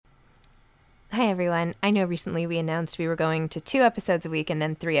Hi, everyone. I know recently we announced we were going to 2 episodes a week and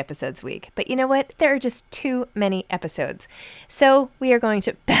then 3 episodes a week. But you know what? There are just too many episodes. So we are going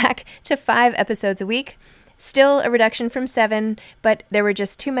back to 5 episodes a week. Still a reduction from 7, but there were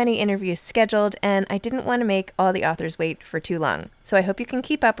just too many interviews scheduled, and I didn't want to make all the authors wait for too long. So I hope you can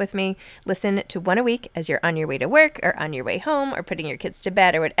keep up with me. Listen to 1 a week as you're on your way to work or on your way home or putting your kids to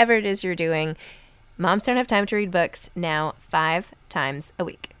bed or whatever it is you're doing. Moms Don't Have Time to Read Books, now 5 times a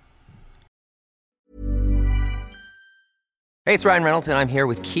week. Hey, it's Ryan Reynolds, and I'm here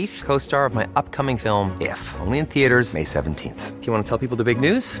with Keith, co-star of my upcoming film, If, only in theaters May 17th. Do you want to tell people the big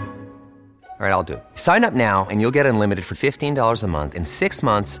news? All right, I'll do it. Sign up now and you'll get unlimited for $15 a month and 6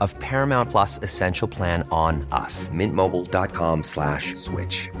 months of Paramount Plus Essential Plan on us.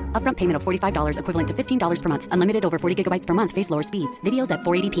 MintMobile.com/switch. Upfront payment of $45 equivalent to $15 per month. Unlimited over 40 gigabytes per month. Face lower speeds. Videos at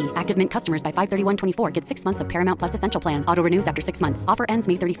 480p. Active Mint customers by 531.24 get 6 months of Paramount Plus Essential Plan. Auto renews after 6 months. Offer ends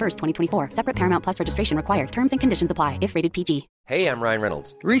May 31st, 2024. Separate Paramount Plus registration required. Terms and conditions apply if rated PG. Hey, I'm Ryan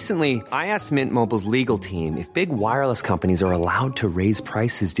Reynolds. Recently, I asked Mint Mobile's legal team if big wireless companies are allowed to raise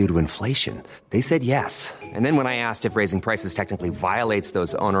prices due to inflation. They said yes. And then when I asked if raising prices technically violates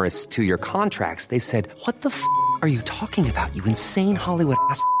those onerous 2-year contracts, they said, "What the f*** are you talking about, you insane Hollywood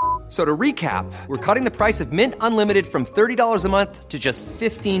ass?" So to recap, we're cutting the price of Mint Unlimited from $30 a month to just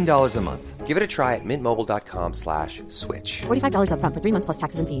 $15 a month. Give it a try at mintmobile.com/switch. $45 upfront for 3 months plus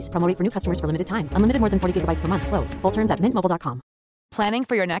taxes and fees. Promo rate for new customers for limited time. Unlimited more than 40 gigabytes per month. Slows full terms at mintmobile.com. Planning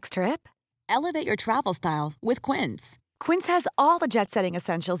for your next trip? Elevate your travel style with Quince. Quince has all the jet-setting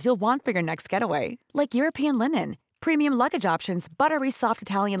essentials you'll want for your next getaway, like European linen, premium luggage options, buttery soft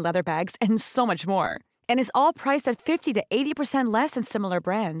Italian leather bags, and so much more. And is all priced at 50 to 80% less than similar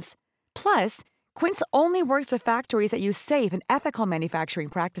brands. Plus, Quince only works with factories that use safe and ethical manufacturing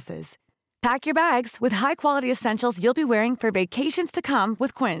practices. Pack your bags with high-quality essentials you'll be wearing for vacations to come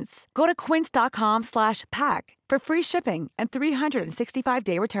with Quince. Go to quince.com/pack for free shipping and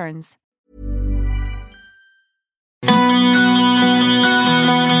 365-day returns.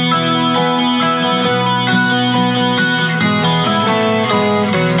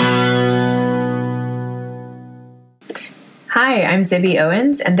 Hi, I'm Zibby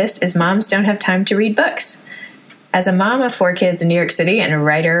Owens, and this is Moms Don't Have Time to Read Books. As a mom of 4 kids in New York City and a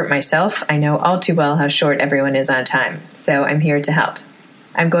writer myself, I know all too well how short everyone is on time, so I'm here to help.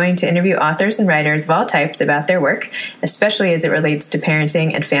 I'm going to interview authors and writers of all types about their work, especially as it relates to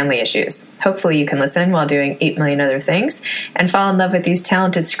parenting and family issues. Hopefully you can listen while doing 8 million other things and fall in love with these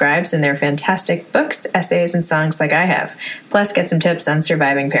talented scribes and their fantastic books, essays, and songs like I have, plus get some tips on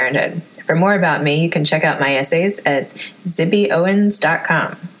surviving parenthood. For more about me, you can check out my essays at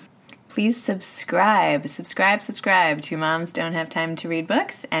zibbyowens.com. Please subscribe to Moms Don't Have Time to Read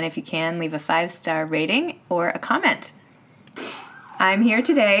Books, and if you can, leave a 5-star rating or a comment. I'm here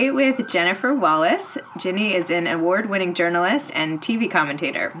today with Jennifer Wallace. Jenny is an award-winning journalist and TV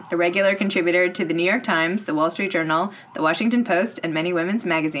commentator, a regular contributor to the New York Times, the Wall Street Journal, the Washington Post, and many women's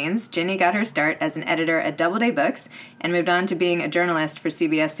magazines. Jenny got her start as an editor at Doubleday Books and moved on to being a journalist for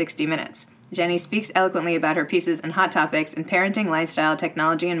CBS 60 Minutes. Jenny speaks eloquently about her pieces and hot topics in parenting, lifestyle,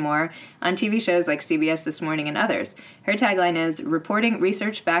 technology, and more on TV shows like CBS This Morning and others. Her tagline is, reporting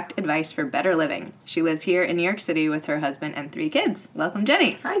research-backed advice for better living. She lives here in New York City with her husband and 3 kids. Welcome,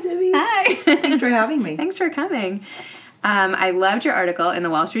 Jenny. Hi, Zibby. Hi. Thanks for having me. Thanks for coming. I loved your article in the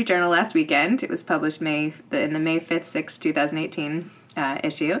Wall Street Journal last weekend. It was published in the May 5th, 6th, 2018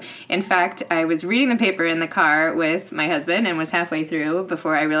 issue. In fact, I was reading the paper in the car with my husband and was halfway through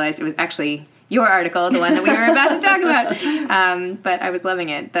before I realized it was actually your article, the one that we were about to talk about. But I was loving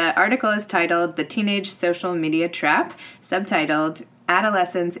it. The article is titled The Teenage Social Media Trap, subtitled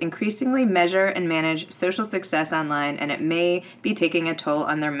Adolescents Increasingly Measure and Manage Social Success Online, and it may be taking a toll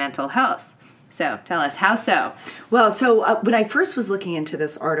on their mental health. So tell us, how so? Well, when I first was looking into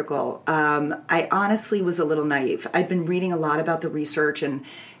this article, I honestly was a little naive. I've been reading a lot about the research, and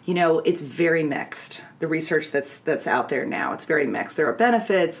it's very mixed. The research that's out there now, it's very mixed. There are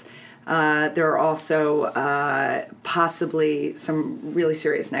benefits. There are also possibly some really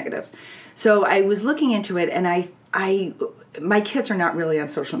serious negatives. So I was looking into it, and my kids are not really on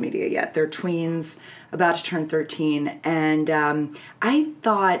social media yet. They're tweens, about to turn 13, and I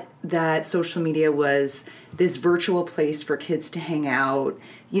thought that social media was this virtual place for kids to hang out,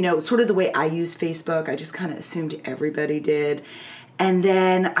 sort of the way I use Facebook. I just kind of assumed everybody did. And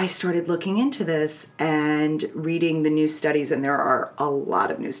then I started looking into this and reading the new studies, and there are a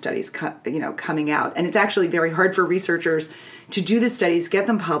lot of new studies coming out. And it's actually very hard for researchers to do the studies, get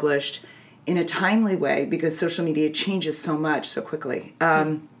them published in a timely way, because social media changes so much so quickly.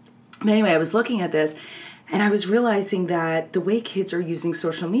 But anyway, I was looking at this, And I was realizing that the way kids are using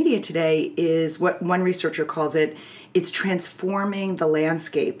social media today is what one researcher calls it's transforming the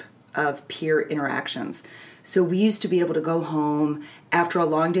landscape of peer interactions. So we used to be able to go home after a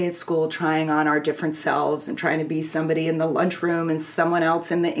long day at school trying on our different selves and trying to be somebody in the lunchroom and someone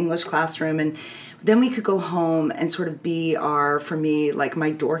else in the English classroom. And then we could go home and sort of be for me, like my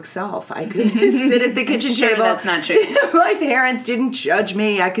dork self. I could sit at the kitchen table. That's not true. My parents didn't judge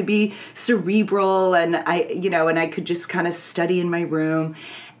me. I could be cerebral and I could just kind of study in my room.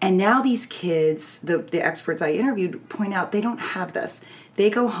 And now these kids, the experts I interviewed, point out they don't have this. They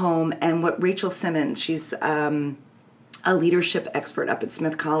go home, and what Rachel Simmons, she's a leadership expert up at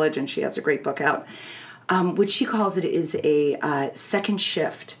Smith College, and she has a great book out. What she calls it is a second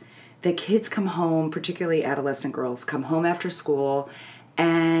shift. The kids come home, particularly adolescent girls, come home after school,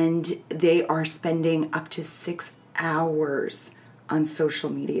 and they are spending up to 6 hours on social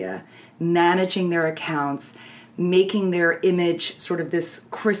media, managing their accounts, making their image sort of this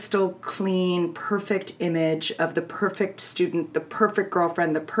crystal clean, perfect image of the perfect student, the perfect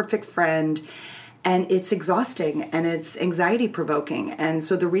girlfriend, the perfect friend. And it's exhausting and it's anxiety provoking. And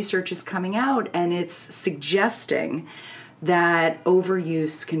so the research is coming out and it's suggesting that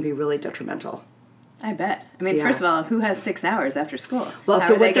overuse can be really detrimental. I bet. I mean, first of all, who has 6 hours after school? Well, How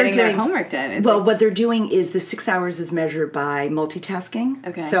so are what they they're getting doing, their homework done? What they're doing is the 6 hours is measured by multitasking.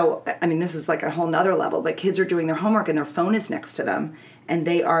 Okay. So, I mean, this is like a whole nother level, but kids are doing their homework and their phone is next to them, and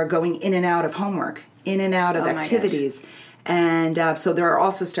they are going in and out of homework, in and out of activities. And so there are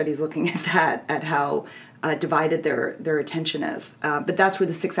also studies looking at that, at how divided their attention is. But that's where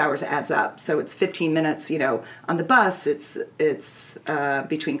the 6 hours adds up. So it's 15 minutes, on the bus, it's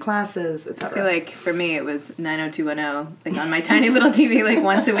between classes, etc. I feel like for me it was 90210, like on my tiny little TV, like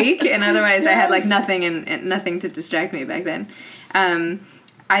once a week, and otherwise I had like nothing and nothing to distract me back then.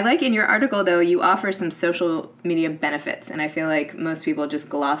 I like in your article, though, you offer some social media benefits, and I feel like most people just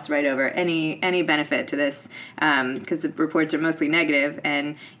gloss right over any benefit to this because the reports are mostly negative,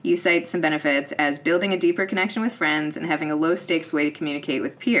 and you cite some benefits as building a deeper connection with friends and having a low-stakes way to communicate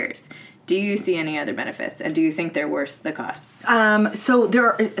with peers. Do you see any other benefits, and do you think they're worth the costs? So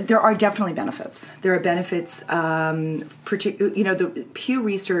there are definitely benefits. There are benefits, the Pew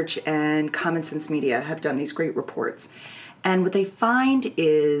Research and Common Sense Media have done these great reports. And what they find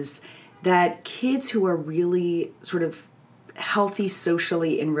is that kids who are really sort of healthy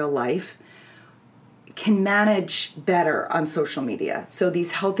socially in real life can manage better on social media. So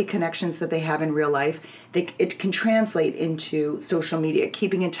these healthy connections that they have in real life, it can translate into social media,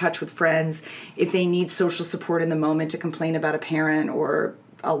 keeping in touch with friends. If they need social support in the moment to complain about a parent or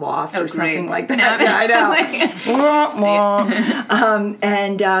a loss or something like that. No. Yeah, I know.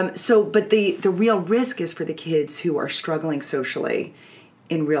 But the real risk is for the kids who are struggling socially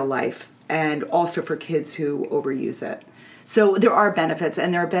in real life, and also for kids who overuse it. So there are benefits,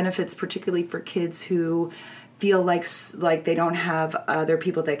 and there are benefits particularly for kids who feel like they don't have other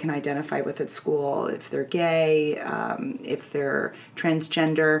people they can identify with at school, if they're gay, if they're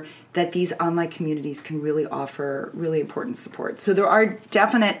transgender, that these online communities can really offer really important support. So there are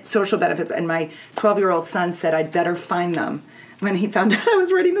definite social benefits, and my 12-year-old son said I'd better find them. When he found out I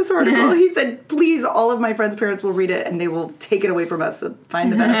was writing this article, he said, please, all of my friends' parents will read it and they will take it away from us, so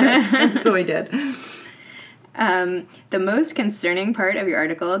find the benefits. So I did. The most concerning part of your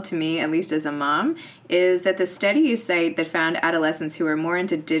article, to me, at least as a mom, is that the study you cite that found adolescents who were more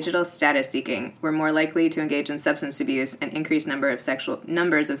into digital status seeking were more likely to engage in substance abuse and increased numbers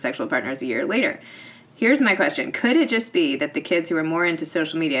of sexual partners a year later. Here's my question. Could it just be that the kids who are more into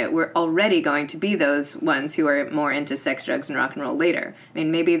social media were already going to be those ones who are more into sex, drugs, and rock and roll later? I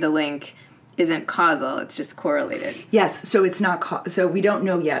mean, maybe the link isn't causal, it's just correlated. Yes, so it's not so we don't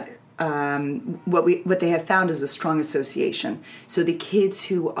know yet. What they have found is a strong association. So the kids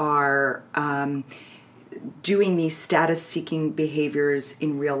who are doing these status-seeking behaviors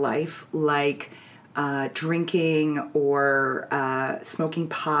in real life, like drinking or smoking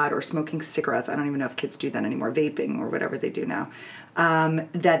pot or smoking cigarettes, I don't even know if kids do that anymore, vaping or whatever they do now,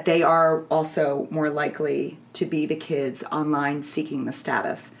 that they are also more likely to be the kids online seeking the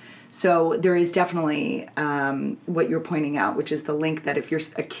status. So there is definitely what you're pointing out, which is the link that if you're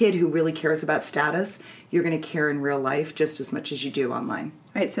a kid who really cares about status, you're going to care in real life just as much as you do online.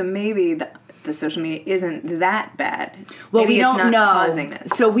 Right, so maybe the social media isn't that bad. Well, maybe we don't it's not know. Causing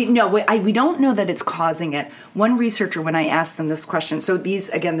this. So we don't know that it's causing it. One researcher, when I asked them this question, so this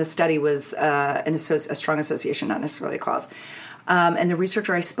study was a strong association, not necessarily a cause. And the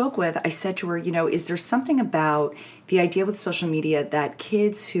researcher I spoke with, I said to her, is there something about the idea with social media that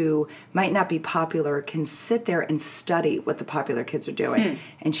kids who might not be popular can sit there and study what the popular kids are doing?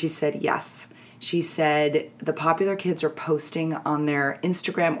 And she said, yes. She said the popular kids are posting on their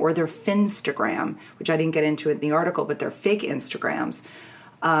Instagram or their Finstagram, which I didn't get into in the article, but they're fake Instagrams,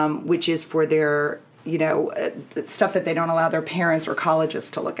 which is for their, stuff that they don't allow their parents or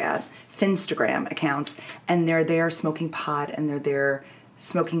colleges to look at, Finstagram accounts, and they're there smoking pot, and they're there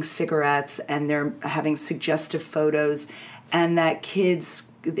smoking cigarettes, and they're having suggestive photos, and that kids,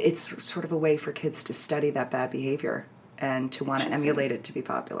 it's sort of a way for kids to study that bad behavior and to want to emulate it to be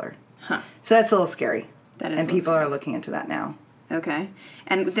popular. Huh. So that's a little scary. That is, and people are looking into that now. Okay.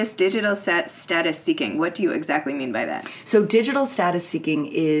 And this digital status seeking, what do you exactly mean by that? So digital status seeking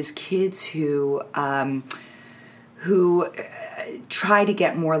is kids who try to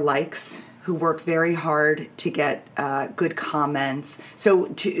get more likes, who work very hard to get good comments. So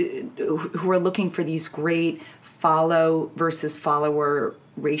who are looking for these great follow versus follower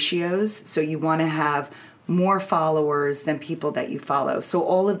ratios. So you want to have more followers than people that you follow. So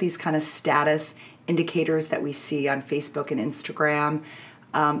all of these kind of status indicators that we see on Facebook and Instagram,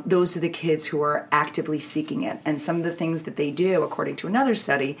 those are the kids who are actively seeking it. And some of the things that they do, according to another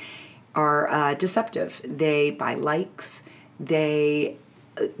study, are deceptive. They buy likes. Another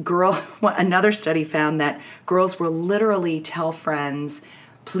study found that girls will literally tell friends,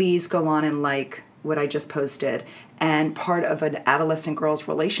 please go on and like what I just posted. And part of an adolescent girl's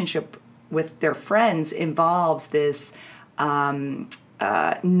relationship with their friends involves this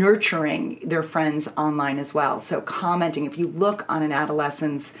nurturing their friends online as well. So commenting, if you look on an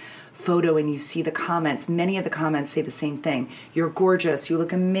adolescent's photo and you see the comments, many of the comments say the same thing. You're gorgeous, you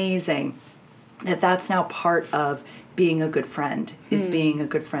look amazing. That's now part of being a good friend, is being a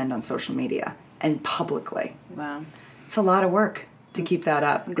good friend on social media and publicly. Wow. It's a lot of work to keep that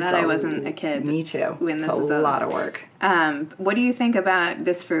up. I'm glad I wasn't a kid. Me too. When this it's is a lot of work. What do you think about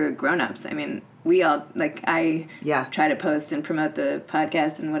this for grown-ups? I mean, we all, I try to post and promote the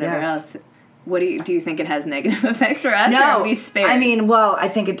podcast and whatever else. What do you think it has negative effects for us? No, or are we spared? I mean, well, I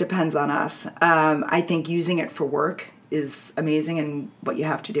think it depends on us. I think using it for work is amazing and what you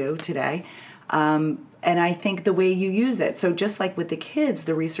have to do today. And I think the way you use it. So just like with the kids,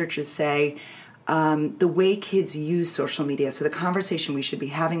 the researchers say the way kids use social media. So the conversation we should be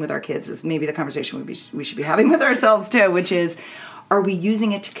having with our kids is maybe the conversation we should be having with ourselves too, which is, are we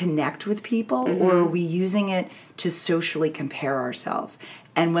using it to connect with people or are we using it to socially compare ourselves?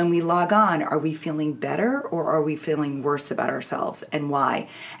 And when we log on, are we feeling better or are we feeling worse about ourselves, and why?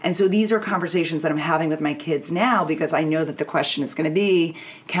 And so these are conversations that I'm having with my kids now because I know that the question is going to be,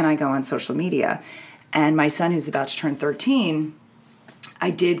 can I go on social media? And my son, who's about to turn 13,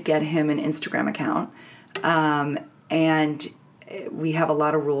 I did get him an Instagram account, and we have a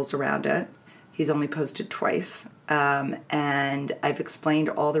lot of rules around it. He's only posted twice, and I've explained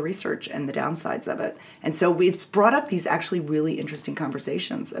all the research and the downsides of it. And so we've brought up these actually really interesting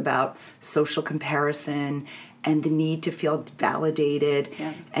conversations about social comparison and the need to feel validated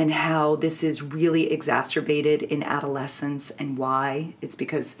and how this is really exacerbated in adolescence and why. It's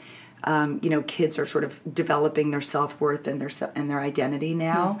because kids are sort of developing their self-worth and their identity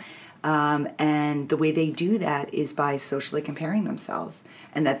now. And the way they do that is by socially comparing themselves,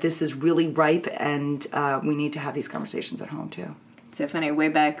 and that this is really ripe, and we need to have these conversations at home too. It's so funny. Way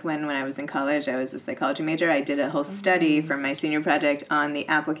back when I was in college, I was a psychology major. I did a whole study for my senior project on the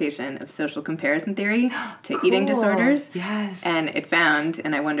application of social comparison theory to eating disorders. Yes. And it found,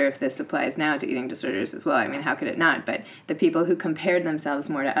 and I wonder if this applies now to eating disorders as well. I mean, how could it not? But the people who compared themselves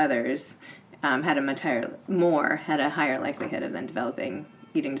more to others had a higher likelihood of then developing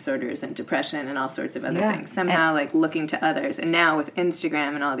eating disorders and depression and all sorts of other things. Somehow, looking to others. And now with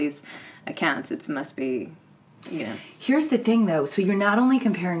Instagram and all these accounts, it must be, Here's the thing, though. So you're not only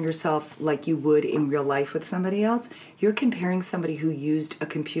comparing yourself like you would in real life with somebody else, you're comparing somebody who used a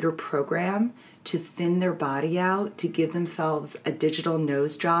computer program to thin their body out, to give themselves a digital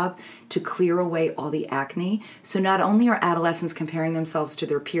nose job, to clear away all the acne. So not only are adolescents comparing themselves to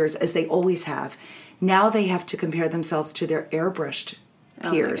their peers, as they always have, now they have to compare themselves to their airbrushed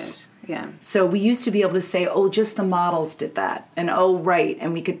peers. So we used to be able to say, oh, just the models did that. And oh, right.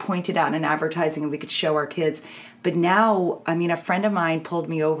 And we could point it out in advertising and we could show our kids. But now, I mean, a friend of mine pulled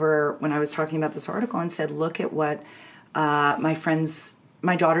me over when I was talking about this article and said, look at what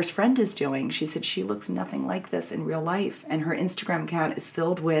my daughter's friend is doing. She said she looks nothing like this in real life. And her Instagram account is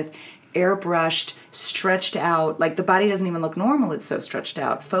filled with airbrushed, stretched out, like the body doesn't even look normal. It's so stretched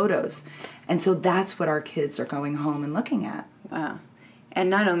out photos. And so that's what our kids are going home and looking at. Wow. And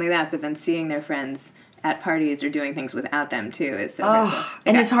not only that, but then seeing their friends at parties or doing things without them too is so hurtful.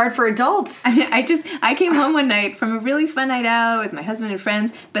 And it's hard for adults. I mean, I came home one night from a really fun night out with my husband and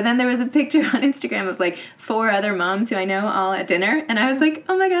friends, but then there was a picture on Instagram of like 4 other moms who I know all at dinner, and I was like,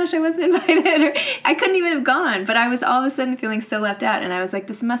 oh my gosh, I wasn't invited, or I couldn't even have gone, but I was all of a sudden feeling so left out, and I was like,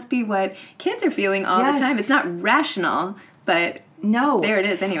 this must be what kids are feeling all the time. It's not rational, but... No. There it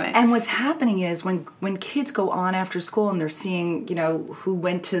is anyway. And what's happening is when kids go on after school and they're seeing, who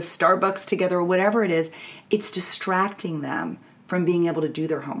went to Starbucks together or whatever it is, it's distracting them from being able to do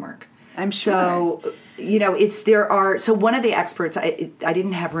their homework. I'm sure. So, so one of the experts, I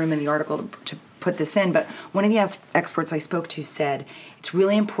didn't have room in the article to put this in, but one of the experts I spoke to said it's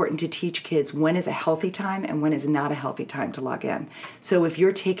really important to teach kids when is a healthy time and when is not a healthy time to log in. So if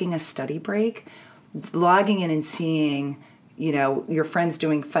you're taking a study break, logging in and seeing... your friends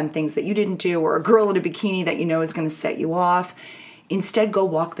doing fun things that you didn't do, or a girl in a bikini that is going to set you off. Instead, go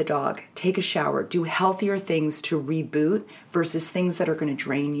walk the dog, take a shower, do healthier things to reboot versus things that are going to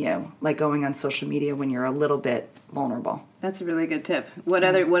drain you, like going on social media when you're a little bit vulnerable. That's a really good tip. What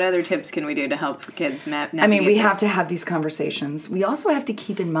other tips can we do to help kids navigate we have to have these conversations. We also have to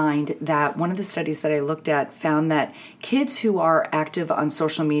keep in mind that one of the studies that I looked at found that kids who are active on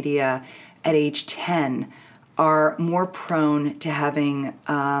social media at age 10 are more prone to having,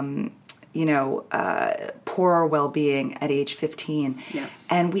 poorer well-being at age 15. Yeah.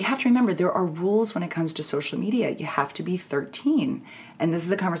 And we have to remember there are rules when it comes to social media. You have to be 13. And this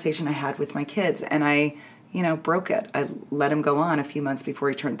is a conversation I had with my kids, and I, broke it. I let him go on a few months before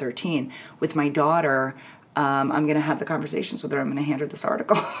he turned 13. With my daughter, I'm going to have the conversations with her. I'm going to hand her this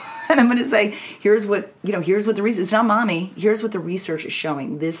article. And I'm going to say, here's what the reason, it's not mommy, here's what the research is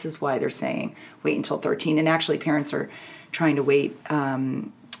showing. This is why they're saying wait until 13. And actually parents are trying to wait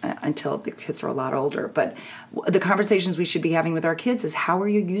until the kids are a lot older. But the conversations we should be having with our kids is, how are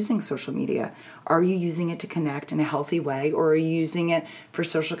you using social media? Are you using it to connect in a healthy way, or are you using it for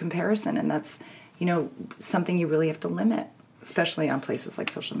social comparison? And that's, something you really have to limit, especially on places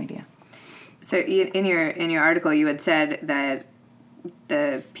like social media. So in your article, you had said that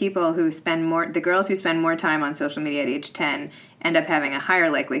the girls who spend more time on social media at age 10 end up having a higher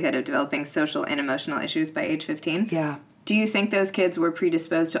likelihood of developing social and emotional issues by age 15. Yeah. Do you think those kids were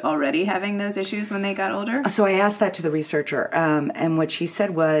predisposed to already having those issues when they got older? So I asked that to the researcher, and what she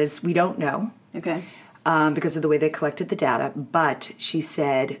said was, we don't know. Okay. Because of the way they collected the data. But she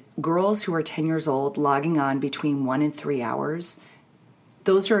said girls who are 10 years old logging on between 1 and 3 hours,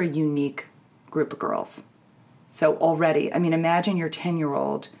 those are a unique group of girls. So already, imagine your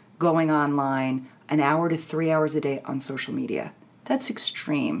 10-year-old going online an hour to 3 hours a day on social media. That's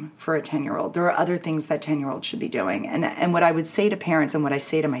extreme for a 10-year-old. There are other things that 10-year-olds should be doing. And what I would say to parents, and what I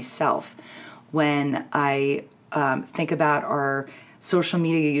say to myself when I think about our social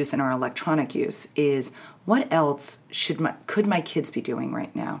media use and our electronic use, is what else could my kids be doing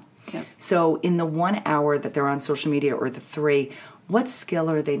right now? Yep. So in the 1 hour that they're on social media, or the 3, what skill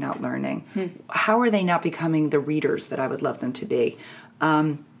are they not learning? How are they not becoming the readers that I would love them to be?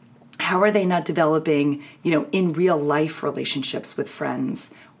 How are they not developing, in real life relationships with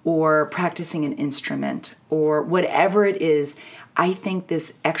friends, or practicing an instrument, or whatever it is? I think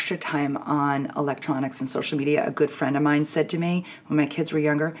this extra time on electronics and social media, a good friend of mine said to me when my kids were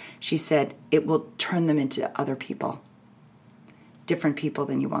younger, she said, it will turn them into other people, different people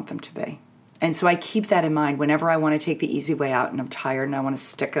than you want them to be. And so I keep that in mind whenever I want to take the easy way out and I'm tired and I want to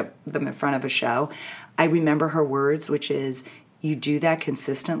stick them in front of a show. I remember her words, which is, you do that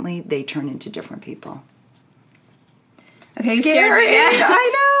consistently, they turn into different people. Okay, scary. Yeah.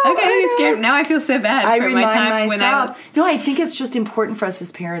 I know. Okay, you scared. Now I feel so bad I for remind my time myself. No, I think it's just important for us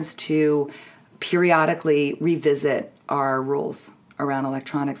as parents to periodically revisit our rules around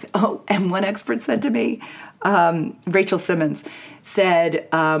electronics. Oh, and one expert said to me, Rachel Simmons, said,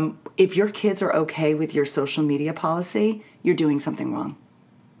 if your kids are okay with your social media policy, you're doing something wrong.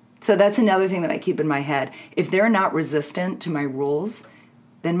 So that's another thing that I keep in my head. If they're not resistant to my rules,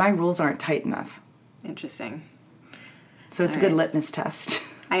 then my rules aren't tight enough. Interesting. So it's a good litmus test.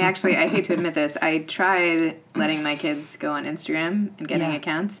 I hate to admit this, I tried letting my kids go on Instagram and getting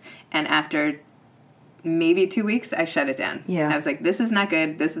accounts, and after maybe 2 weeks, I shut it down. Yeah. I was like, this is not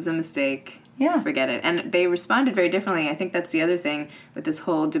good, this was a mistake, forget it. And they responded very differently. I think that's the other thing with this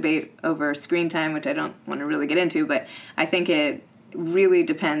whole debate over screen time, which I don't want to really get into, but I think it really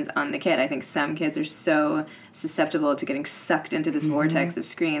depends on the kid. I think some kids are so susceptible to getting sucked into this vortex of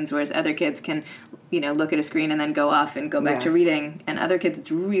screens, whereas other kids can, look at a screen and then go off and go back to reading. And other kids,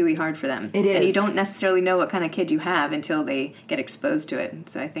 it's really hard for them. It is. And you don't necessarily know what kind of kid you have until they get exposed to it.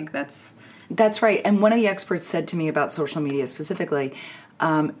 So I think that's right. And one of the experts said to me about social media specifically,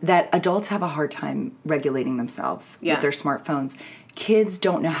 that adults have a hard time regulating themselves with their smartphones. Kids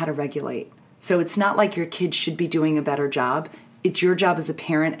don't know how to regulate. So it's not like your kids should be doing a better job. It's your job as a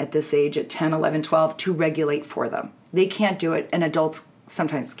parent at this age, at 10, 11, 12, to regulate for them. They can't do it, and adults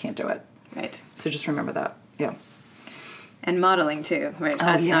sometimes can't do it. Right. So just remember that. Yeah. And modeling too, right? Oh,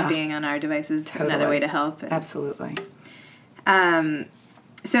 Us not being on our devices, another way to help. Absolutely.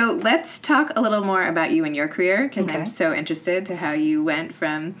 So let's talk a little more about you and your career, because I'm so interested to how you went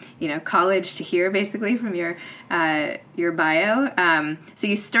from, college to here, basically, from your bio. So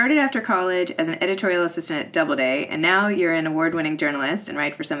you started after college as an editorial assistant at Doubleday, and now you're an award-winning journalist and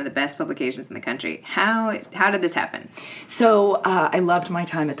write for some of the best publications in the country. How did this happen? So I loved my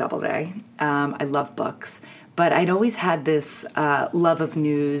time at Doubleday. I love books. But I'd always had this love of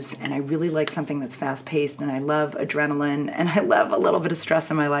news, and I really like something that's fast-paced, and I love adrenaline, and I love a little bit of stress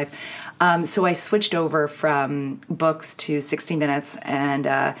in my life. So I switched over from books to 60 Minutes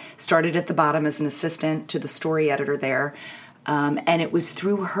and started at the bottom as an assistant to the story editor there. And it was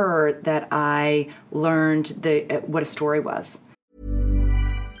through her that I learned what a story was.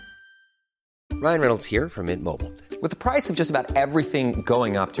 Ryan Reynolds here from Mint Mobile. With the price of just about everything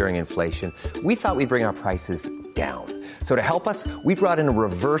going up during inflation, we thought we'd bring our prices down. So to help us, we brought in a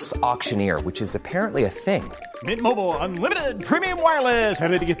reverse auctioneer, which is apparently a thing. Mint Mobile Unlimited Premium Wireless. How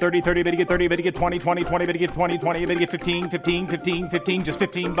to get 30, 30, bit to get 30, bit to get 20, 20, 20, bit to get 20, 20, bit to get 15, 15, 15, 15, just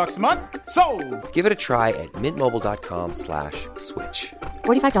 $15 a month? Sold! Give it a try at mintmobile.com/switch.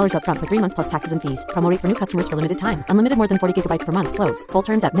 $45 up front for 3 months plus taxes and fees. Promo rate for new customers for limited time. Unlimited more than 40 gigabytes per month. Slows full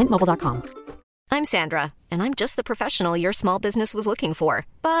terms at mintmobile.com. I'm Sandra, and I'm just the professional your small business was looking for.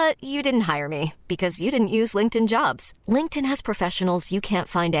 But you didn't hire me because you didn't use LinkedIn Jobs. LinkedIn has professionals you can't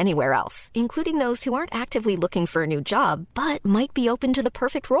find anywhere else, including those who aren't actively looking for a new job, but might be open to the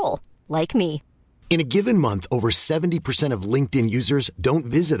perfect role, like me. In a given month, over 70% of LinkedIn users don't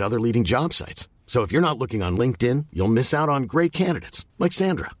visit other leading job sites. So if you're not looking on LinkedIn, you'll miss out on great candidates like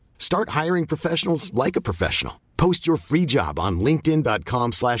Sandra. Start hiring professionals like a professional. Post your free job on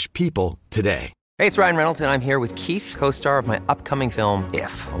linkedin.com/people today. Hey, it's Ryan Reynolds, and I'm here with Keith, co-star of my upcoming film,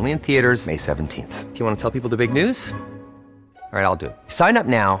 If, only in theaters May 17th. Do you want to tell people the big news? All right, I'll do it. Sign up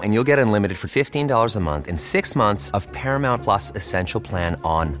now and you'll get unlimited for $15 a month and 6 months of Paramount Plus Essential Plan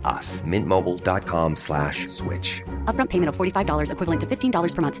on us. MintMobile.com/switch. Upfront payment of $45 equivalent to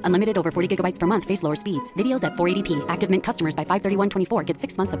 $15 per month. Unlimited over 40 gigabytes per month. Face lower speeds. Videos at 480p. Active Mint customers by 531.24 get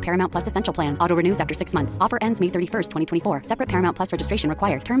 6 months of Paramount Plus Essential Plan. Auto renews after 6 months. Offer ends May 31st, 2024. Separate Paramount Plus registration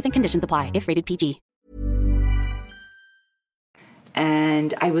required. Terms and conditions apply if rated PG.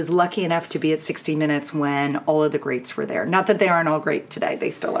 And I was lucky enough to be at 60 Minutes when all of the greats were there. Not that they aren't all great today, they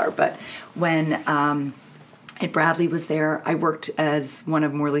still are. But when Ed Bradley was there, I worked as one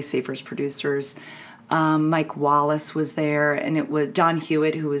of Morley Safer's producers. Mike Wallace was there, and it was Don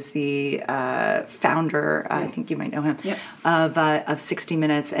Hewitt, who was the founder, I think you might know him, of 60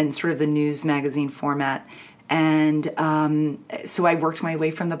 Minutes and sort of the news magazine format. And so I worked my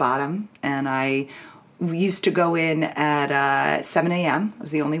way from the bottom, and we used to go in at 7 a.m. I was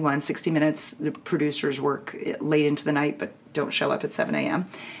the only one. 60 Minutes, the producers work late into the night but don't show up at 7 a.m.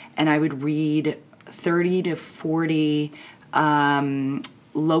 And I would read 30 to 40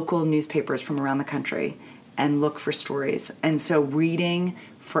 local newspapers from around the country and look for stories. And so reading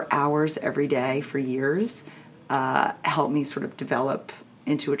for hours every day for years helped me sort of develop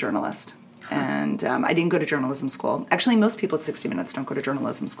into a journalist. And I didn't go to journalism school. Actually, most people at 60 Minutes don't go to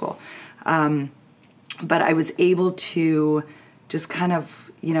journalism school. But I was able to just kind of,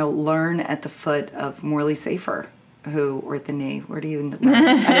 learn at the foot of Morley Safer, or at the knee. Where do you learn?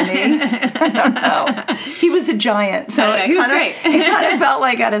 At a knee? I don't know. He was a giant, so he was great. It kind of felt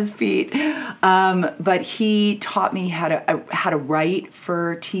like at his feet. But he taught me how to write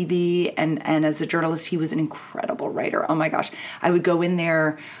for TV, and as a journalist, he was an incredible writer. Oh my gosh, I would go in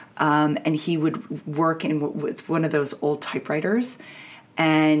there, and he would work with one of those old typewriters.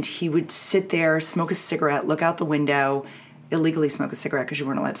 And he would sit there, smoke a cigarette, look out the window, illegally smoke a cigarette because you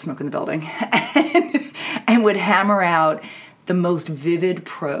weren't allowed to smoke in the building, and would hammer out the most vivid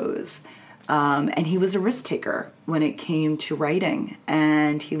prose. And he was a risk taker when it came to writing.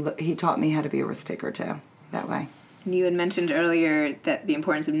 And he taught me how to be a risk taker, too, that way. You had mentioned earlier that the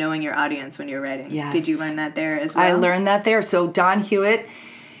importance of knowing your audience when you're writing. Yes. Did you learn that there as well? I learned that there. So Don Hewitt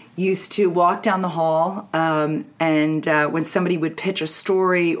used to walk down the hall, and when somebody would pitch a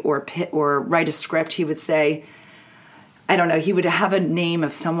story or write a script, he would say, I don't know, he would have a name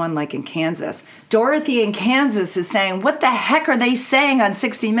of someone like in Kansas. Dorothy in Kansas is saying, what the heck are they saying on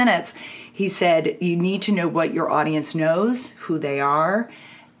 60 Minutes? He said, you need to know what your audience knows, who they are,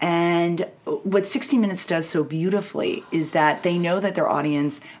 And what 60 Minutes does so beautifully is that they know that their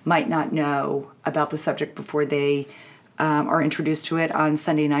audience might not know about the subject before they are introduced to it on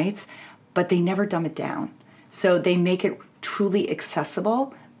Sunday nights, but they never dumb it down. So they make it truly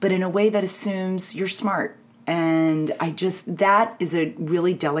accessible, but in a way that assumes you're smart. And that is a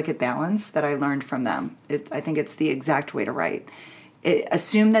really delicate balance that I learned from them. I think it's the exact way to write.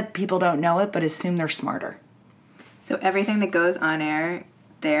 Assume that people don't know it, but assume they're smarter. So everything that goes on air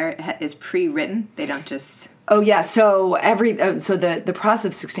there is pre-written? They don't just... Oh yeah, so the process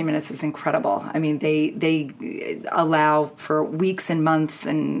of 60 Minutes is incredible. I mean, they allow for weeks and months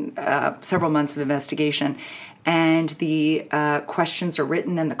and several months of investigation, and the questions are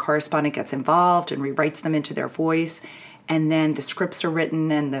written, and the correspondent gets involved and rewrites them into their voice, and then the scripts are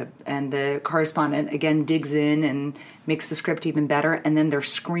written, and the correspondent again digs in and makes the script even better, and then they're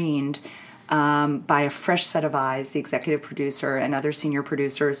screened by a fresh set of eyes, the executive producer and other senior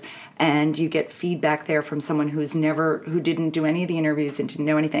producers, and you get feedback there from someone who didn't do any of the interviews and didn't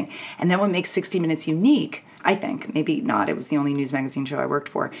know anything. And then what makes 60 Minutes unique, I think, maybe not, it was the only news magazine show I worked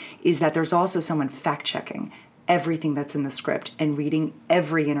for, is that there's also someone fact-checking everything that's in the script and reading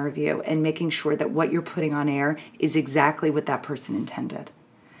every interview and making sure that what you're putting on air is exactly what that person intended.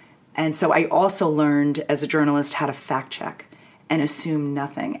 And so I also learned as a journalist how to fact-check and assume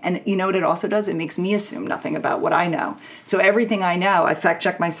nothing. And you know what it also does? It makes me assume nothing about what I know. So everything I know, I fact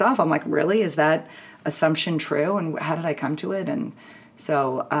check myself. I'm like, really? Is that assumption true? And how did I come to it? And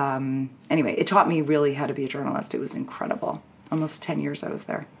so anyway, it taught me really how to be a journalist. It was incredible. Almost 10 years I was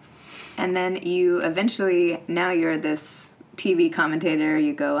there. And then you eventually, now you're this TV commentator.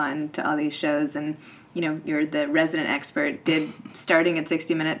 You go on to all these shows and you're the resident expert. Did starting at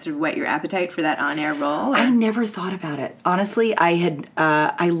 60 Minutes whet your appetite for that on-air role? Or? I never thought about it. Honestly,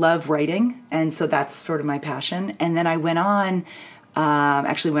 I love writing, and so that's sort of my passion. And then I went on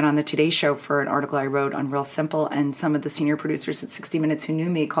the Today Show for an article I wrote on Real Simple, and some of the senior producers at 60 Minutes who knew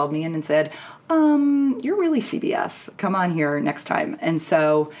me called me in and said, you're really CBS. Come on here next time. And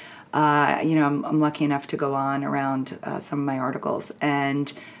so, I'm lucky enough to go on around some of my articles,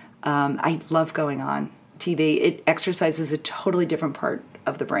 and I love going on TV. It exercises a totally different part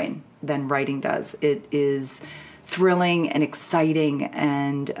of the brain than writing does. It is thrilling and exciting,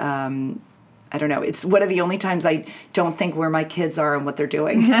 and I don't know. It's one of the only times I don't think where my kids are and what they're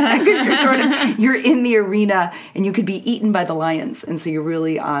doing. Because you're in the arena and you could be eaten by the lions, and so you're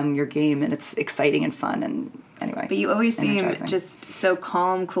really on your game, and it's exciting and fun. And anyway, but you always seem just so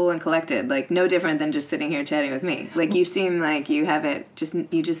calm, cool, and collected. Like no different than just sitting here chatting with me. Like you seem like you have it.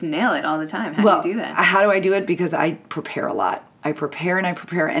 You just nail it all the time. How do you do that? How do I do it? Because I prepare a lot. I prepare,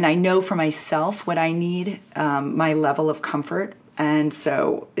 and I know for myself what I need, my level of comfort. And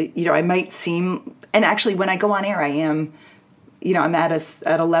so, I might seem, and actually when I go on air, I am, I'm at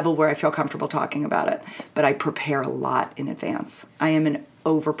a level where I feel comfortable talking about it, but I prepare a lot in advance. I am an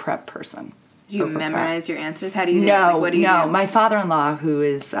over-prep person. Do you memorize your answers? How do you do No, it? Like, what do you do? My father-in-law, who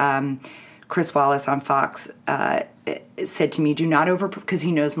is Chris Wallace on Fox, said to me, do not because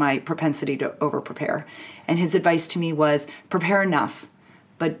he knows my propensity to over-prepare. And his advice to me was, prepare enough,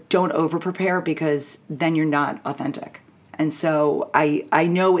 but don't over-prepare because then you're not authentic. And so I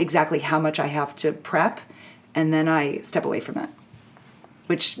know exactly how much I have to prep, and then I step away from it,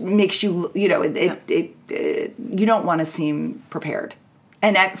 which makes you, you don't want to seem prepared.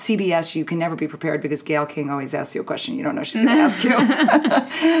 And at CBS, you can never be prepared because Gayle King always asks you a question you don't know she's going to ask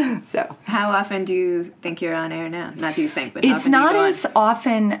you. So, how often do you think you're on air now? Not do you think, but it's not as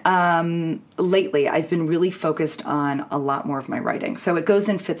often. Lately, I've been really focused on a lot more of my writing. So it goes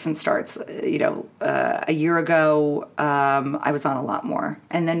in fits and starts. A year ago, I was on a lot more,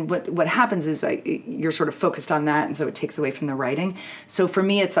 and then what happens is you're sort of focused on that, and so it takes away from the writing. So for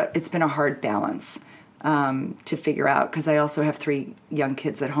me, it's been a hard balance. To figure out, because I also have 3 young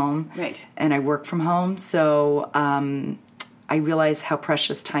kids at home, right? And I work from home, so I realize how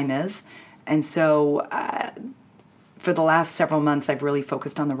precious time is, and so for the last several months, I've really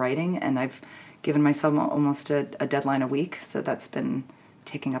focused on the writing, and I've given myself almost a deadline a week, so that's been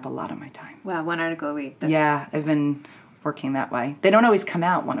taking up a lot of my time. Wow, 1 article a week. Yeah, I've been working that way. They don't always come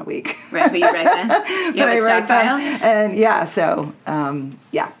out one a week. Right, but you write them? You have a stockpile? And yeah, so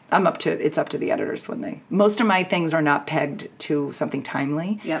it's up to the editors when most of my things are not pegged to something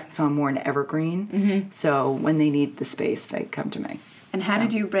timely. Yep. So I'm more an evergreen. Mm-hmm. So when they need the space, they come to me. And how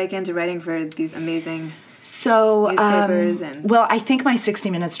did you break into writing for these amazing newspapers? And well, I think my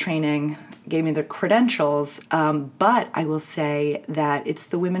 60 Minutes training gave me the credentials, but I will say that it's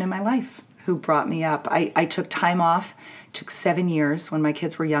the women in my life who brought me up. I took time off. It took 7 years. When my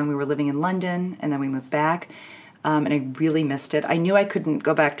kids were young, we were living in London, and then we moved back. and I really missed it. I knew I couldn't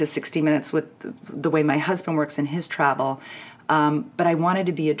go back to 60 Minutes with the way my husband works in his travel, but I wanted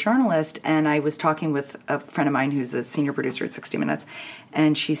to be a journalist, and I was talking with a friend of mine who's a senior producer at 60 Minutes,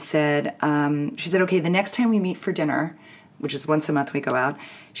 and she said, okay, the next time we meet for dinner, which is once a month we go out,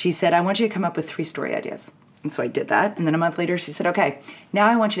 she said, I want you to come up with 3 story ideas. And so I did that, and then a month later she said, okay, now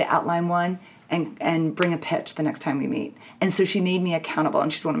I want you to outline one and bring a pitch the next time we meet. And so she made me accountable,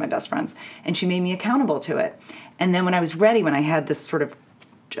 and she's one of my best friends, and she made me accountable to it. And then when I was ready, when I had this sort of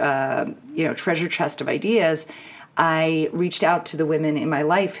treasure chest of ideas, I reached out to the women in my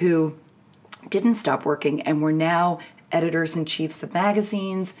life who didn't stop working and were now editors-in-chiefs of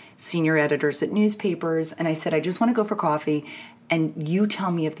magazines, senior editors at newspapers, and I said, I just want to go for coffee, and you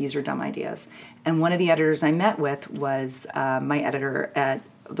tell me if these are dumb ideas. And one of the editors I met with was my editor at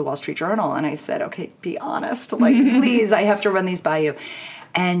the Wall Street Journal, and I said, okay, be honest, like, please, I have to run these by you.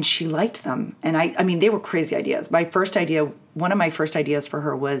 And she liked them. And I mean, they were crazy ideas. One of my first ideas for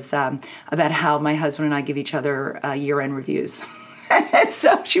her was about how my husband and I give each other year-end reviews. And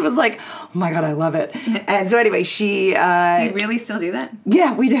so she was like, oh my God, I love it. And so anyway, she... do you really still do that?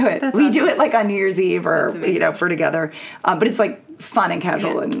 Yeah, we do it. That's we awesome. do it like on New Year's Eve or, for together. But it's like fun and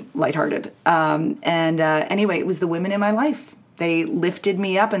casual and lighthearted. Anyway, it was the women in my life. They lifted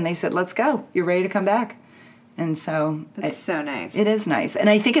me up and they said, let's go. You're ready to come back. And so... That's so nice. It is nice. And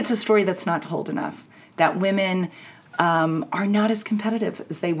I think it's a story that's not told enough. That women are not as competitive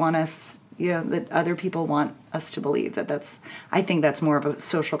as they want us, that other people want us to believe. I think that's more of a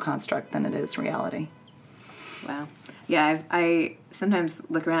social construct than it is reality. Wow. Yeah, I sometimes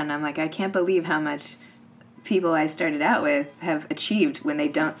look around and I'm like, I can't believe how much people I started out with have achieved when they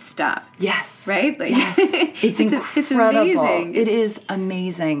don't stop. Yes. Right? Like, yes. It's incredible. It's amazing. It is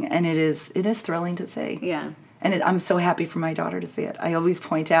amazing, and it is thrilling to see. Yeah. And I'm so happy for my daughter to see it. I always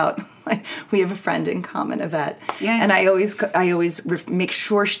point out, like, we have a friend in common, Yvette. Yeah. And I always make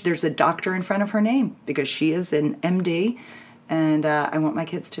sure there's a doctor in front of her name because she is an MD, and I want my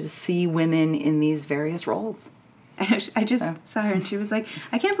kids to see women in these various roles. I just saw her and she was like,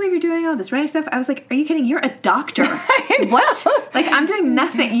 I can't believe you're doing all this writing stuff. I was like, are you kidding? You're a doctor. What? Like, I'm doing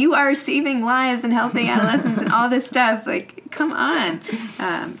nothing. You are saving lives and helping adolescents and all this stuff. Like, come on.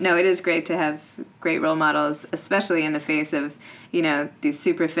 No, it is great to have great role models, especially in the face of, these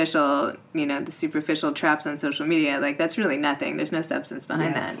superficial, the superficial traps on social media. Like, that's really nothing. There's no substance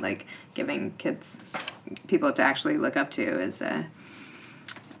behind that. Like, giving people to actually look up to is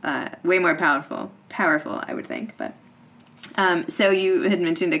way more powerful, I would think. But so you had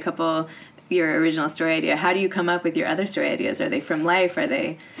mentioned your original story idea. How do you come up with your other story ideas? Are they from life?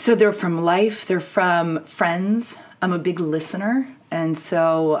 So they're from life. They're from friends. I'm a big listener. And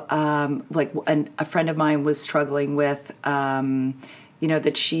so a friend of mine was struggling with,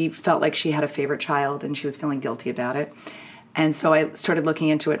 that she felt like she had a favorite child and she was feeling guilty about it. And so I started looking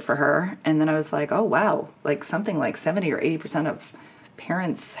into it for her. And then I was like, oh, wow, like something like 70 or 80% of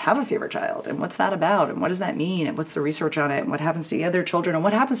parents have a favorite child, and what's that about, and what does that mean, and what's the research on it, and what happens to the other children, and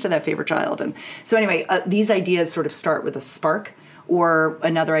what happens to that favorite child. And so anyway, these ideas sort of start with a spark. Or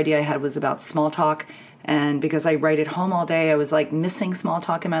another idea I had was about small talk, and because I write at home all day, I was like missing small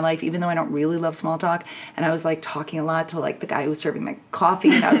talk in my life, even though I don't really love small talk. And I was like talking a lot to like the guy who was serving my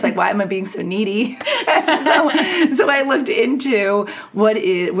coffee, and I was like, why am I being so needy? so I looked into what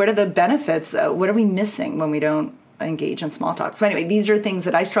are the benefits, what are we missing when we don't engage in small talk. So anyway, these are things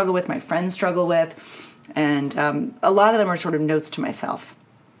that I struggle with, my friends struggle with, and a lot of them are sort of notes to myself.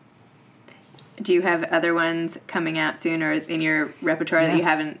 Do you have other ones coming out soon or in your repertoire that you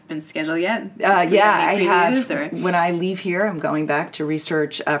haven't been scheduled yet? I have. Or? When I leave here, I'm going back to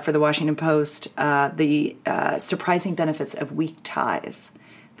research for the Washington Post the surprising benefits of weak ties.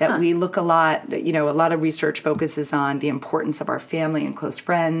 That we look a lot, a lot of research focuses on the importance of our family and close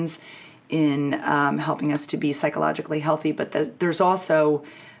friends in helping us to be psychologically healthy, but there's also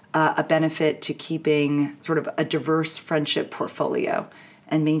a benefit to keeping sort of a diverse friendship portfolio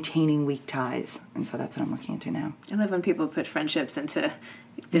and maintaining weak ties. And so that's what I'm looking into now. I love when people put friendships into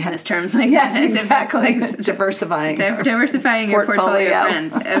business terms like that. Yes, exactly. Like diversifying your portfolio of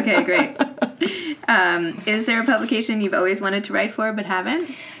friends. Okay, great. Is there a publication you've always wanted to write for but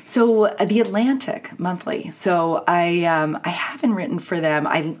haven't? So The Atlantic Monthly. So I haven't written for them.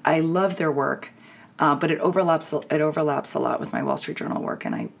 I love their work, but it overlaps a lot with my Wall Street Journal work,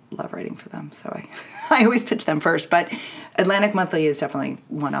 and I love writing for them. So I always pitch them first. But Atlantic Monthly is definitely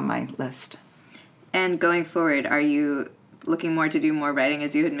one on my list. And going forward, are you looking more to do more writing,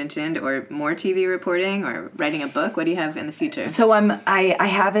 as you had mentioned, or more TV reporting, or writing a book? What do you have in the future? So I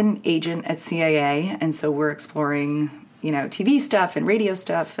have an agent at CAA, and so we're exploring TV stuff and radio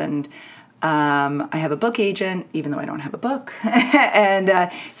stuff, and I have a book agent, even though I don't have a book.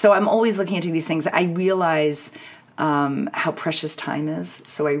 And so I'm always looking into these things. I realize how precious time is.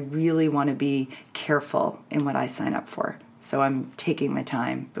 So I really want to be careful in what I sign up for. So I'm taking my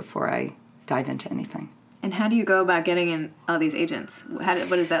time before I dive into anything. And how do you go about getting in all these agents? What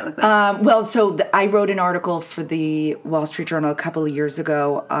does that look like? I wrote an article for the Wall Street Journal a couple of years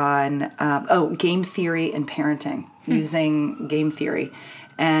ago on game theory and parenting, using game theory.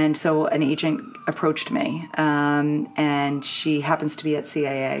 And so an agent approached me, and she happens to be at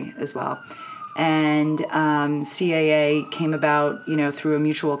CAA as well. And CAA came about, through a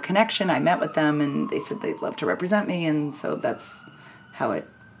mutual connection. I met with them, and they said they'd love to represent me, and so that's how it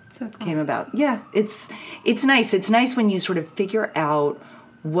came about. Yeah, it's nice. It's nice when you sort of figure out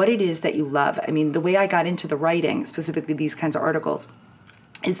what it is that you love. I mean, the way I got into the writing, specifically these kinds of articles,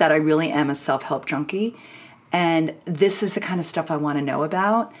 is that I really am a self-help junkie. And this is the kind of stuff I want to know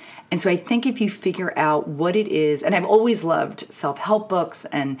about. And so I think if you figure out what it is, and I've always loved self-help books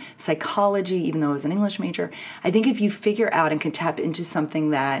and psychology, even though I was an English major, I think if you figure out and can tap into something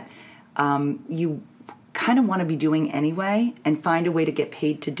that you kind of want to be doing anyway and find a way to get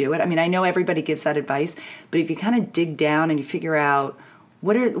paid to do it. I mean, I know everybody gives that advice, but if you kind of dig down and you figure out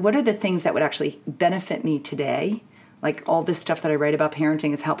what are the things that would actually benefit me today, like all this stuff that I write about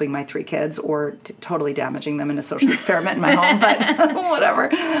parenting is helping my 3 kids or totally damaging them in a social experiment in my home, but whatever,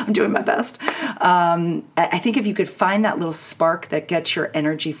 I'm doing my best. I think if you could find that little spark that gets your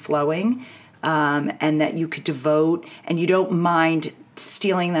energy flowing and that you could devote and you don't mind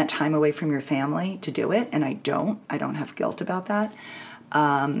stealing that time away from your family to do it, and I don't have guilt about that,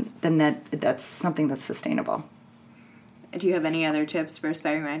 then that's something that's sustainable. Do you have any other tips for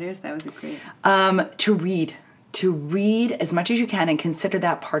aspiring writers? That was a great... To read as much as you can and consider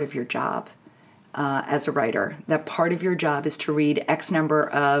that part of your job as a writer. That part of your job is to read X number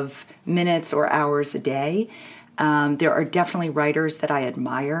of minutes or hours a day. There are definitely writers that I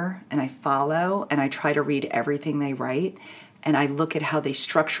admire and I follow, and I try to read everything they write. And I look at how they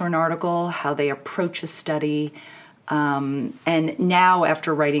structure an article, how they approach a study. And now,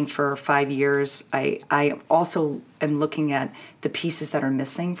 after writing for 5 years, I also am looking at the pieces that are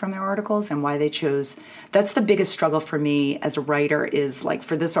missing from their articles and why they chose. That's the biggest struggle for me as a writer is, like,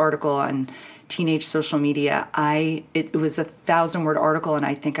 for this article on teenage social media, it was a 1,000-word article, and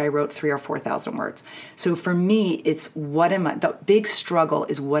I think I wrote 3,000 or 4,000 words. So for me, it's the big struggle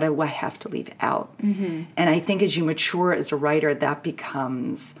is what do I have to leave out? Mm-hmm. And I think as you mature as a writer, that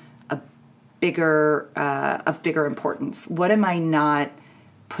becomes of bigger importance. What am I not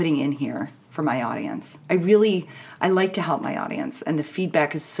putting in here for my audience? I like to help my audience, and the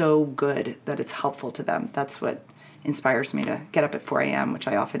feedback is so good that it's helpful to them. That's what inspires me to get up at 4 a.m., which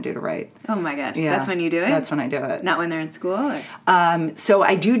I often do to write. Oh my gosh, yeah. That's when you do it? That's when I do it. Not when they're in school? Or? So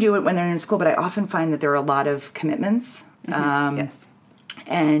I do it when they're in school, but I often find that there are a lot of commitments. Mm-hmm. Yes.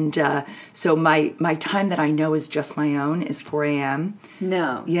 And so my time that I know is just my own is 4 a.m.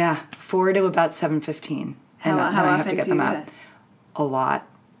 No. Yeah, 4 to about 7:15. How often I have to get them out? A lot.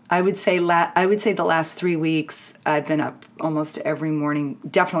 I would say the last 3 weeks I've been up almost every morning,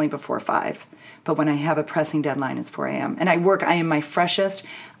 definitely before 5. But when I have a pressing deadline, it's 4 a.m. And I am my freshest.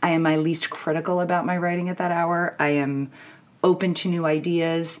 I am my least critical about my writing at that hour. I am open to new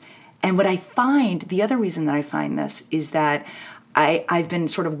ideas. And what I find, the other reason that I find this is that I've been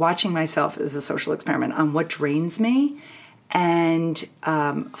sort of watching myself as a social experiment on what drains me. And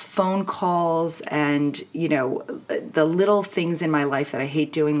phone calls and, the little things in my life that I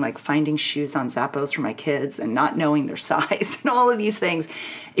hate doing, like finding shoes on Zappos for my kids and not knowing their size and all of these things,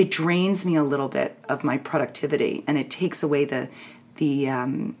 it drains me a little bit of my productivity, and it takes away the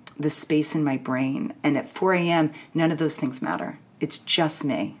space in my brain. And at 4 a.m., none of those things matter. It's just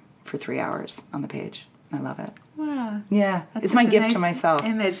me for 3 hours on the page. I love it. Wow. Yeah. It's my gift to myself.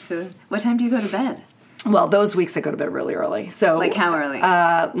 What time do you go to bed? Well, those weeks I go to bed really early. So like how early?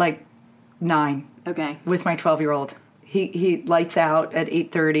 Like 9. Okay. With my 12-year-old. He lights out at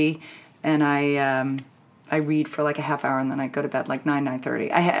 8:30, and I read for like a half hour, and then I go to bed like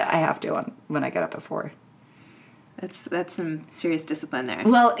 9:30. I have to when I get up at 4. That's some serious discipline there.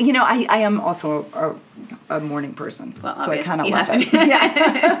 Well, I am also a morning person, well, so I kind of love it.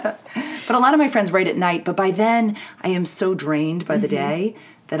 Yeah. But a lot of my friends write at night, but by then I am so drained by the day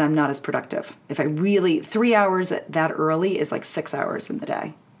that I'm not as productive. If I really, 3 hours that early is like 6 hours in the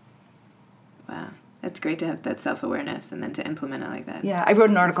day. Wow. That's great to have that self-awareness and then to implement it like that. Yeah, I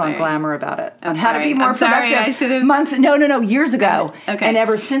wrote an article on Glamour about it. On how to be more productive. I should have... Months, no, years ago. Okay. And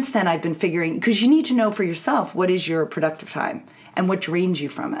ever since then I've been figuring, because you need to know for yourself what is your productive time and what drains you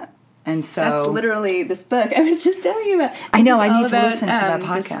from it. And so that's literally this book I was just telling you about. I know, I need to listen to that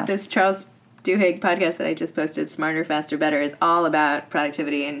podcast. This Charles Duhigg podcast that I just posted, Smarter, Faster, Better, is all about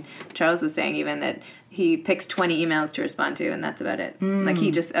productivity. And Charles was saying even that he picks 20 emails to respond to, and that's about it. Like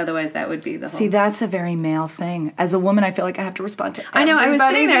he just, otherwise that would be the whole. See, that's a very male thing. As a woman, I feel like I have to respond to I know, I was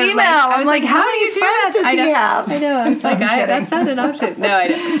sitting there email. I was like, how many friends does he have? I know, I was like, that's not an option. No, I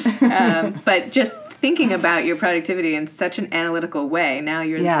don't. But just thinking about your productivity in such an analytical way, now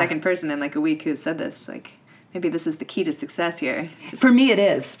you're the second person in like a week who said this, like, maybe this is the key to success here. For me, it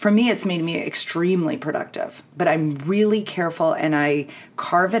is. For me, it's made me extremely productive. But I'm really careful, and I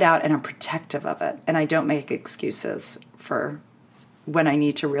carve it out, and I'm protective of it. And I don't make excuses for when I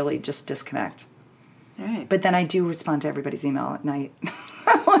need to really just disconnect. All right. But then I do respond to everybody's email at night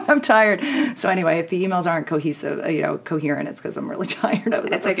when I'm tired. So anyway, if the emails aren't coherent, it's because I'm really tired. I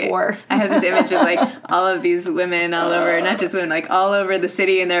was up at 4. I have this image of like all of these women all over, not just women, like all over the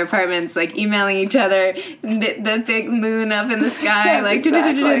city in their apartments, like emailing each other, the big moon up in the sky, yes, like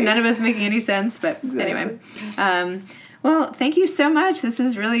exactly. None of us making any sense. But anyway. Well, thank you so much. This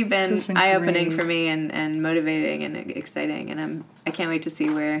has really been eye-opening for me and motivating and exciting. And I can't wait to see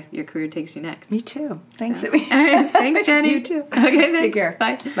where your career takes you next. Me too. Thanks, Amy. All right. Thanks, Jenny. You too. Okay, thanks. Take care.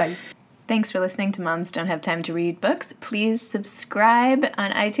 Bye. Bye. Thanks for listening to Moms Don't Have Time to Read Books. Please subscribe on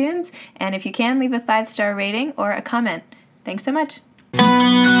iTunes. And if you can, leave a 5-star rating or a comment. Thanks so much.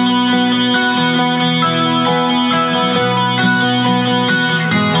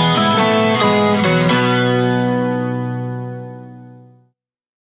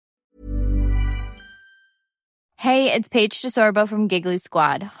 Hey, it's Paige DeSorbo from Giggly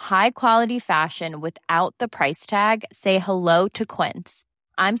Squad. High quality fashion without the price tag. Say hello to Quince.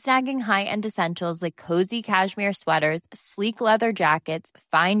 I'm snagging high-end essentials like cozy cashmere sweaters, sleek leather jackets,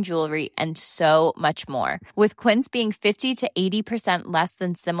 fine jewelry, and so much more. With Quince being 50 to 80% less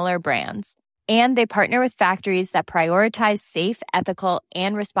than similar brands. And they partner with factories that prioritize safe, ethical,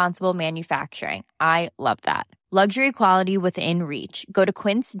 and responsible manufacturing. I love that. Luxury quality within reach. Go to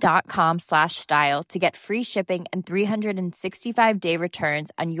quince.com/style to get free shipping and 365-day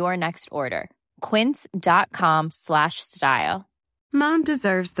returns on your next order. Quince.com/style. Mom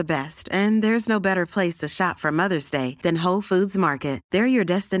deserves the best, and there's no better place to shop for Mother's Day than Whole Foods Market. They're your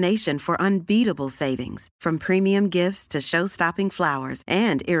destination for unbeatable savings, from premium gifts to show-stopping flowers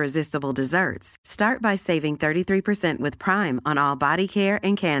and irresistible desserts. Start by saving 33% with Prime on all body care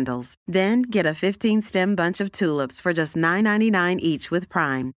and candles. Then get a 15-stem bunch of tulips for just $9.99 each with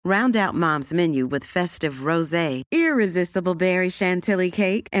Prime. Round out Mom's menu with festive rosé, irresistible berry chantilly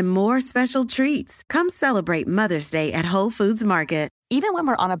cake, and more special treats. Come celebrate Mother's Day at Whole Foods Market. Even when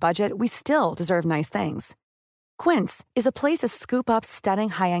we're on a budget, we still deserve nice things. Quince is a place to scoop up stunning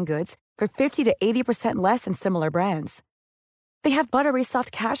high-end goods for 50 to 80% less than similar brands. They have buttery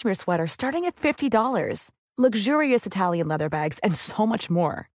soft cashmere sweaters starting at $50, luxurious Italian leather bags, and so much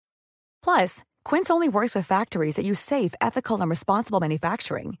more. Plus, Quince only works with factories that use safe, ethical, and responsible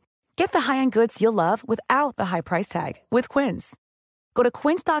manufacturing. Get the high-end goods you'll love without the high price tag with Quince. Go to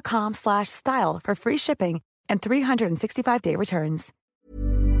quince.com/style for free shipping and 365-day returns.